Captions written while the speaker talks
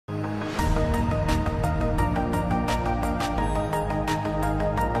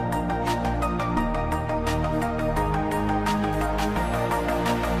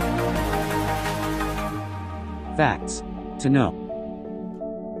facts to know.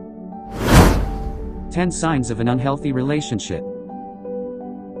 10 signs of an unhealthy relationship.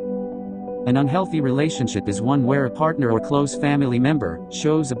 An unhealthy relationship is one where a partner or close family member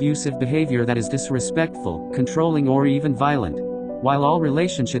shows abusive behavior that is disrespectful, controlling, or even violent. While all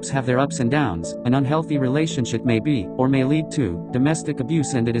relationships have their ups and downs, an unhealthy relationship may be, or may lead to, domestic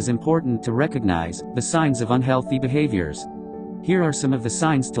abuse, and it is important to recognize the signs of unhealthy behaviors. Here are some of the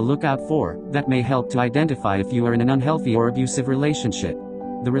signs to look out for that may help to identify if you are in an unhealthy or abusive relationship.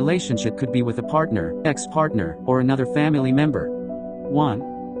 The relationship could be with a partner, ex-partner, or another family member.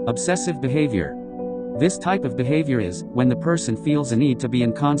 1. Obsessive behavior. This type of behavior is when the person feels a need to be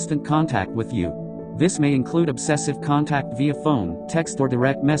in constant contact with you. This may include obsessive contact via phone, text, or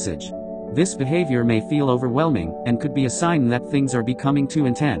direct message. This behavior may feel overwhelming and could be a sign that things are becoming too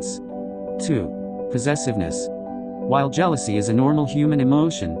intense. 2. Possessiveness. While jealousy is a normal human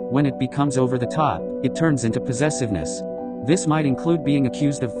emotion, when it becomes over the top, it turns into possessiveness. This might include being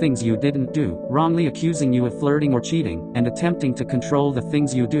accused of things you didn't do, wrongly accusing you of flirting or cheating, and attempting to control the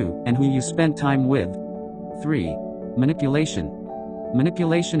things you do and who you spend time with. 3. Manipulation.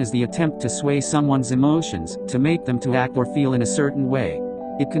 Manipulation is the attempt to sway someone's emotions, to make them to act or feel in a certain way.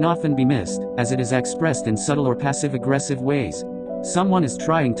 It can often be missed, as it is expressed in subtle or passive-aggressive ways. Someone is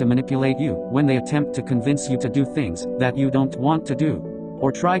trying to manipulate you when they attempt to convince you to do things that you don't want to do,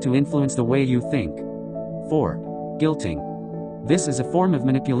 or try to influence the way you think. 4. Guilting. This is a form of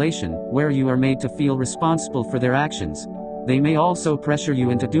manipulation, where you are made to feel responsible for their actions. They may also pressure you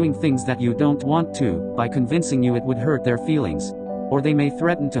into doing things that you don't want to, by convincing you it would hurt their feelings. Or they may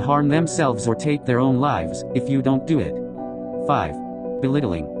threaten to harm themselves or take their own lives if you don't do it. 5.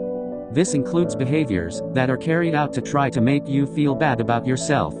 Belittling. This includes behaviors that are carried out to try to make you feel bad about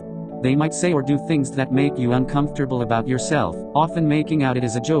yourself. They might say or do things that make you uncomfortable about yourself, often making out it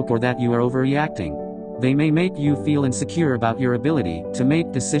is a joke or that you are overreacting. They may make you feel insecure about your ability to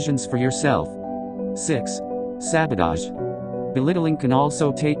make decisions for yourself. 6. Sabotage. Belittling can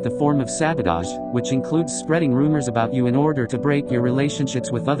also take the form of sabotage, which includes spreading rumors about you in order to break your relationships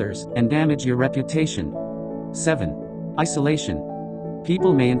with others and damage your reputation. 7. Isolation.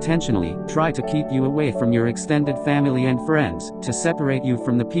 People may intentionally try to keep you away from your extended family and friends, to separate you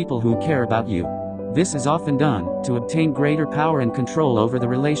from the people who care about you. This is often done to obtain greater power and control over the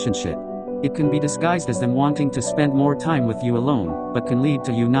relationship. It can be disguised as them wanting to spend more time with you alone, but can lead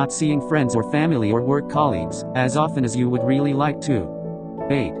to you not seeing friends or family or work colleagues as often as you would really like to.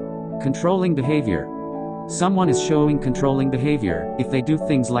 8. Controlling behavior. Someone is showing controlling behavior if they do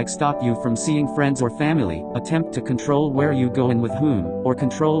things like stop you from seeing friends or family, attempt to control where you go and with whom, or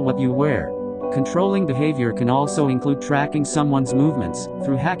control what you wear. Controlling behavior can also include tracking someone's movements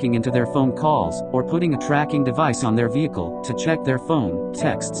through hacking into their phone calls, or putting a tracking device on their vehicle to check their phone,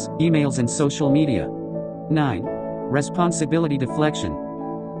 texts, emails, and social media. 9. Responsibility deflection.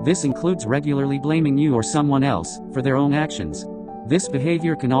 This includes regularly blaming you or someone else for their own actions. This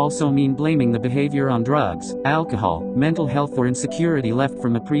behavior can also mean blaming the behavior on drugs, alcohol, mental health, or insecurity left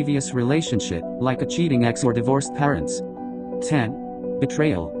from a previous relationship, like a cheating ex or divorced parents. 10.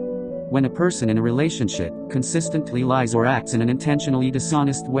 Betrayal. When a person in a relationship consistently lies or acts in an intentionally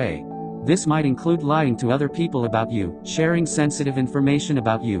dishonest way. This might include lying to other people about you, sharing sensitive information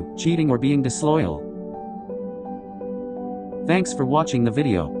about you, cheating, or being disloyal. Thanks for watching the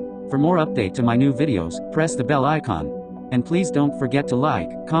video. For more update to my new videos, press the bell icon. And please don't forget to like,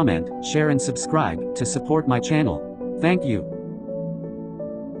 comment, share, and subscribe to support my channel. Thank you.